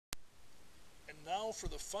now for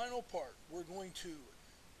the final part. We're going to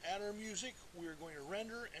add our music, we're going to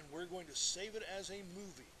render, and we're going to save it as a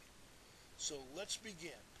movie. So let's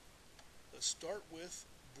begin. Let's start with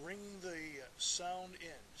bringing the sound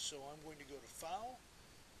in. So I'm going to go to File,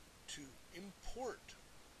 to Import.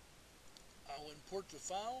 I'll import the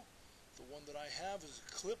file. The one that I have is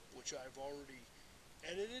a clip which I've already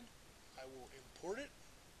edited. I will import it.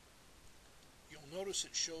 You'll notice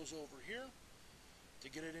it shows over here. To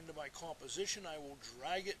get it into my composition, I will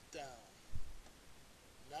drag it down.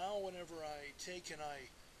 Now whenever I take and I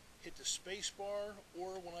hit the space bar,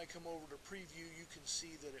 or when I come over to preview, you can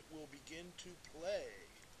see that it will begin to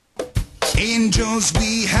play. Angels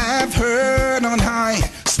we have heard on high,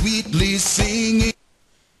 sweetly singing.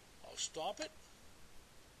 I'll stop it,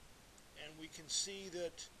 and we can see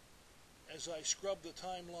that as I scrub the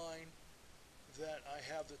timeline that I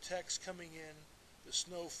have the text coming in, the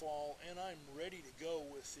snowfall, and I'm ready to go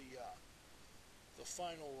with the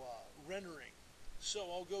final rendering. So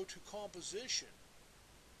I'll go to Composition,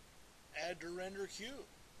 Add to Render Queue.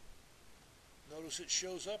 Notice it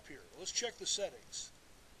shows up here. Let's check the settings.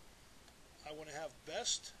 I want to have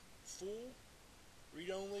Best, Full,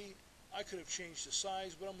 Read Only. I could have changed the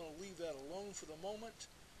size, but I'm going to leave that alone for the moment.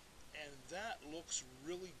 And that looks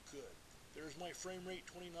really good. There's my frame rate,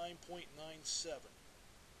 29.97.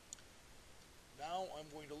 Now I'm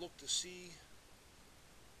going to look to see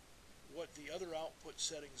what the other output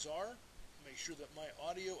settings are. Make sure that my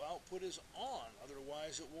audio output is on,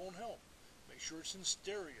 otherwise it won't help. Make sure it's in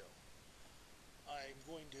stereo.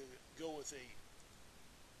 I'm going to go with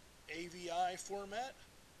a AVI format.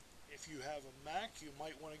 If you have a Mac, you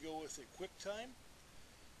might want to go with a QuickTime.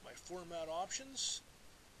 My format options,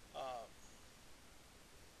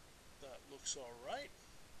 that looks alright.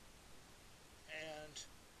 And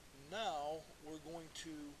now we're going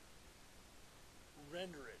to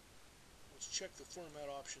render it. Let's check the format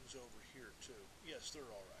options over here too. Yes, they're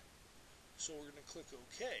alright. So we're going to click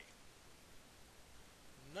OK.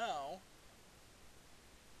 Now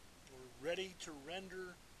we're ready to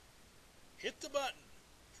render. Hit the button.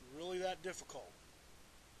 It's really that difficult.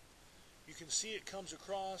 You can see it comes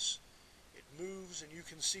across, it moves, and you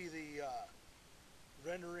can see the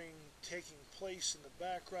rendering taking place in the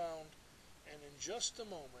background. And in just a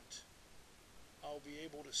moment, I'll be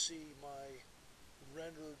able to see my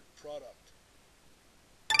rendered product.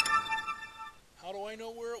 How do I know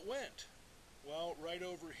where it went? Well, right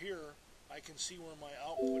over here, I can see where my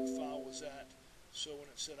output file was at. So when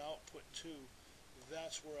it said output 2,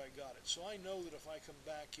 that's where I got it. So I know that if I come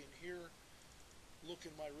back in here, look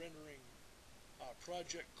in my rendering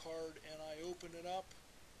project card, and I open it up.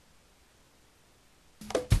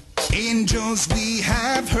 Angels we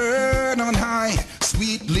have heard on high,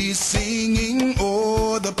 sweetly singing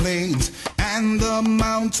o'er the plains and the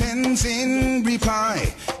mountains in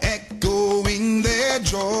reply, echoing their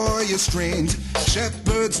joyous strains.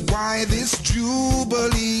 Shepherds, why this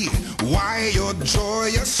jubilee? Why your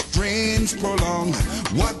joyous strains prolong?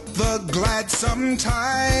 What the gladsome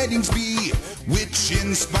tidings be which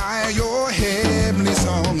inspire your heavenly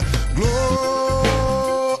song? Glory